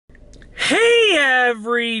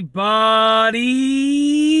everybody!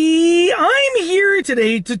 I'm here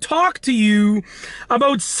today to talk to you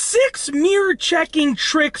about 6 mirror checking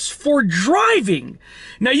tricks for driving.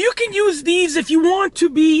 Now, you can use these if you want to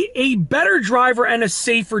be a better driver and a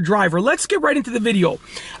safer driver. Let's get right into the video.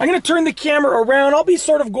 I'm going to turn the camera around. I'll be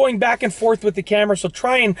sort of going back and forth with the camera, so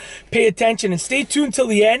try and pay attention and stay tuned till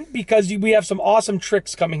the end because we have some awesome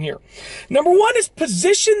tricks coming here. Number 1 is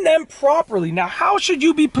position them properly. Now, how should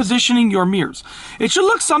you be positioning your mirrors? It should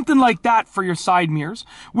look something like that for your side mirrors,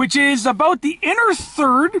 which is about the inner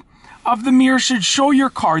third of the mirror should show your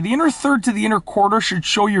car. The inner third to the inner quarter should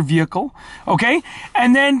show your vehicle, okay?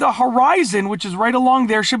 And then the horizon, which is right along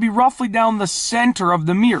there, should be roughly down the center of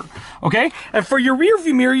the mirror, okay? And for your rear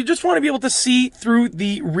view mirror, you just want to be able to see through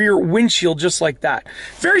the rear windshield just like that.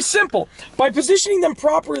 Very simple. By positioning them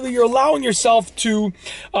properly, you're allowing yourself to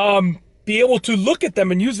be able to look at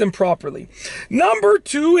them and use them properly. Number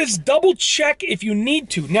 2 is double check if you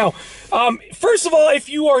need to. Now, first of all, if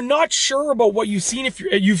you are not sure about what you've seen, if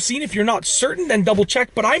you're not certain, then double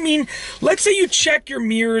check. But I mean, let's say you check your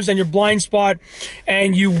mirrors and your blind spot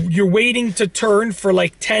and you're waiting to turn for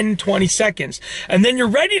like 10, 20 seconds. And then you're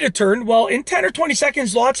ready to turn. Well, in 10 or 20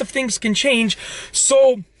 seconds, lots of things can change.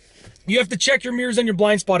 So you have to check your mirrors and your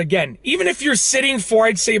blind spot again. Even if you're sitting for,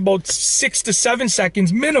 I'd say, about 6 to 7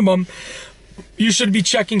 seconds minimum, you should be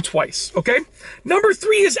checking twice, okay? Number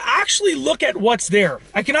 3 is actually look at what's there.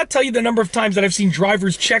 I cannot tell you the number of times that I've seen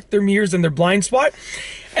drivers check their mirrors and their blind spot,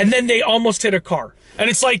 and then they almost hit a car. And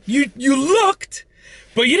it's like, you looked,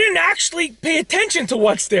 but you didn't actually pay attention to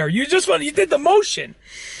what's there. You did the motion.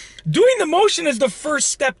 Doing the motion is the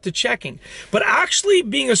first step to checking, but actually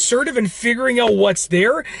being assertive and figuring out what's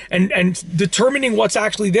there and determining what's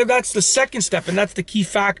actually there, that's the second step, and that's the key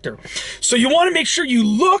factor. So you want to make sure you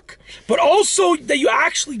look, but also that you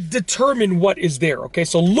actually determine what is there, okay?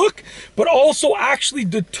 So look, but also actually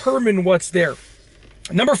determine what's there.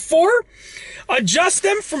 Number 4, adjust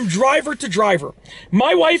them from driver to driver.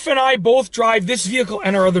 My wife and I both drive this vehicle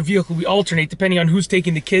and our other vehicle. We alternate depending on who's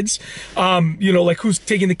taking the kids, like who's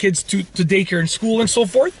taking the kids to daycare and school and so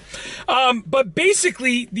forth. But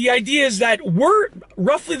basically, the idea is that we're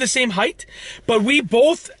roughly the same height, but we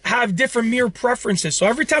both have different mirror preferences. So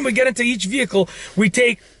every time we get into each vehicle, we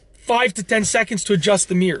take 5 to 10 seconds to adjust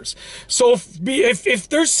the mirrors. So if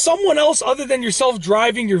there's someone else other than yourself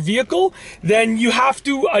driving your vehicle, then you have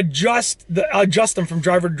to adjust them from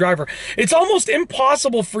driver to driver. It's almost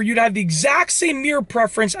impossible for you to have the exact same mirror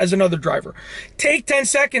preference as another driver. Take 10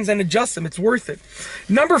 seconds and adjust them. It's worth it.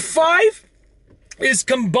 Number 5 is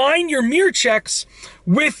combine your mirror checks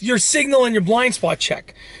with your signal and your blind spot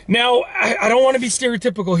check. Now, I don't want to be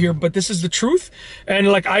stereotypical here, but this is the truth. And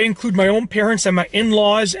like, I include my own parents and my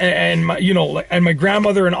in-laws and my, and my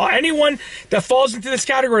grandmother and anyone that falls into this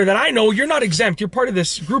category that I know. You're not exempt. You're part of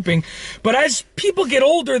this grouping. But as people get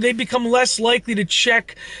older, they become less likely to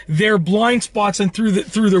check their blind spots and through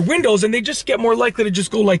their windows, and they just get more likely to just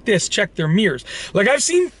go like this, check their mirrors. Like, I've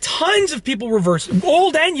seen tons of people reverse,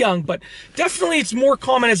 old and young, but definitely it's more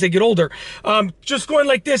common as they get older. Just going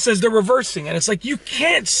like this as they're reversing, and it's like, you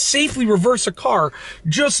can't safely reverse a car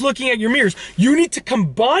just looking at your mirrors. You need to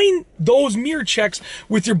combine those mirror checks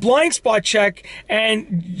with your blind spot check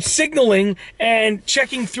and signaling and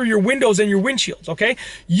checking through your windows and your windshields, okay?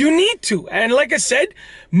 You need to. And like I said,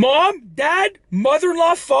 mom, dad,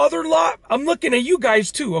 mother-in-law, father-in-law, I'm looking at you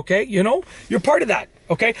guys too, okay? You're part of that.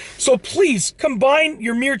 Okay, so please combine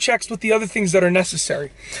your mirror checks with the other things that are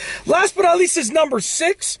necessary. Last but not least is number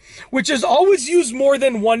 6, which is always use more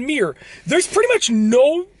than one mirror. There's pretty much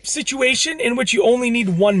no situation in which you only need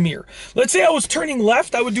one mirror. Let's say I was turning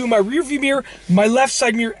left, I would do my rear view mirror, my left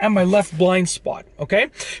side mirror, and my left blind spot, okay?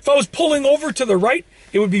 If I was pulling over to the right,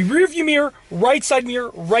 it would be rear view mirror, right side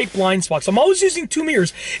mirror, right blind spot. So I'm always using 2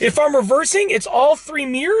 mirrors. If I'm reversing, it's all 3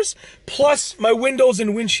 mirrors plus my windows and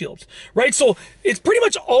windshields, right? So it's pretty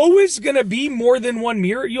much always going to be more than one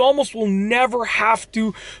mirror. You almost will never have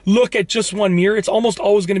to look at just one mirror. It's almost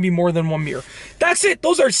always going to be more than one mirror. That's it.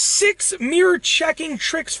 Those are 6 mirror checking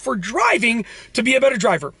tricks for driving to be a better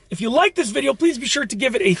driver. If you like this video, please be sure to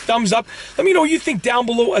give it a thumbs up. Let me know what you think down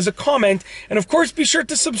below as a comment. And of course, be sure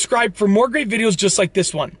to subscribe for more great videos just like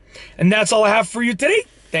this one. And that's all I have for you today.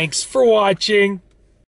 Thanks for watching.